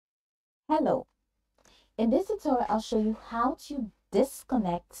Hello, in this tutorial I'll show you how to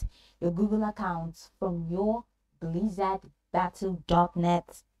disconnect your Google account from your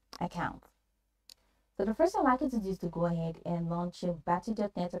blizzardbattle.net account. So the first thing I'd like you to do is to go ahead and launch your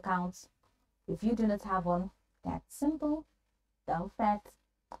battle.net account. If you do not have one, that's simple. Don't fret.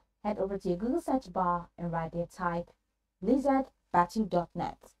 Head over to your Google search bar and right there type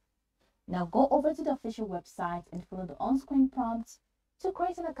blizzardbattle.net. Now go over to the official website and follow the on-screen prompts to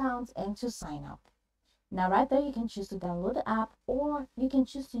create an account and to sign up. Now right there you can choose to download the app or you can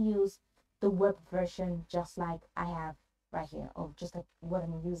choose to use the web version just like I have right here, or just like what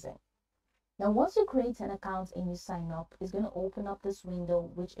I'm using. Now once you create an account and you sign up, it's going to open up this window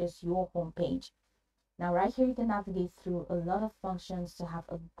which is your home page. Now right here you can navigate through a lot of functions to have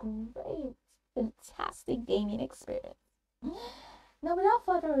a great, fantastic gaming experience. Now without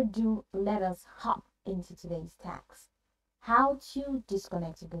further ado, let us hop into today's task. How to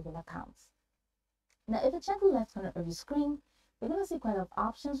disconnect your Google accounts. Now, if you check the left corner of your screen, you're going to see quite a lot of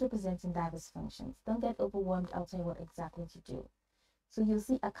options representing diverse functions. Don't get overwhelmed, I'll tell you what exactly to do. So you'll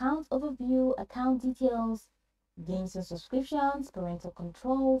see account overview, account details, games and subscriptions, parental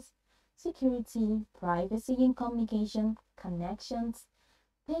controls, security, privacy and communication, connections,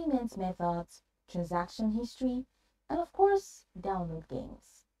 payment methods, transaction history, and of course, download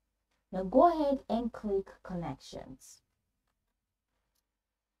games. Now go ahead and click connections.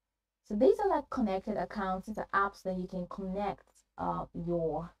 So these are like connected accounts. These are apps that you can connect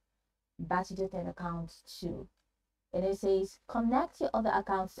your battle.net account to. And it says connect your other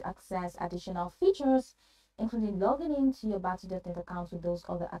accounts to access additional features, including logging into your battle.net account with those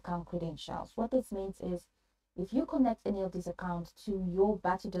other account credentials. What this means is if you connect any of these accounts to your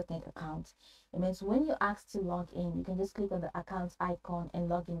battle.net account, it means when you're asked to log in, you can just click on the account icon and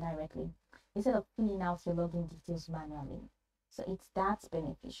log in directly instead of filling out your login details manually. So that's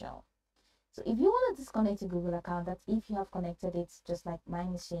beneficial. So if you want to disconnect your Google account, that's if you have connected it, just like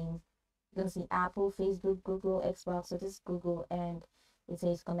mine is saying. You're going to see Apple, Facebook, Google, Xbox. So this is Google and it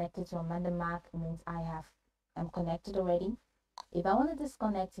says connected to Amanda Mac. It means I'm connected already. If I want to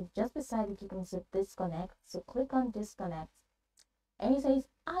disconnect it, just beside it, you can see disconnect. So click on disconnect. And it says,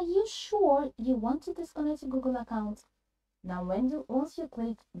 are you sure you want to disconnect your Google account? Now, once you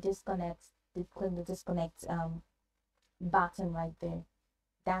click disconnect, click the disconnect button right there.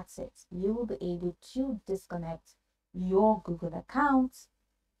 That's it. You will be able to disconnect your Google account,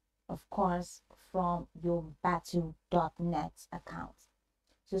 of course, from your battle.net account.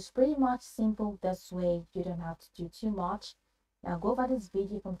 So it's pretty much simple this way. You don't have to do too much. Now go over this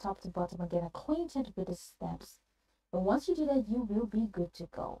video from top to bottom and get acquainted with the steps. And once you do that, you will be good to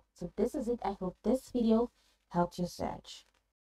go. So this is it. I hope this video helped your search.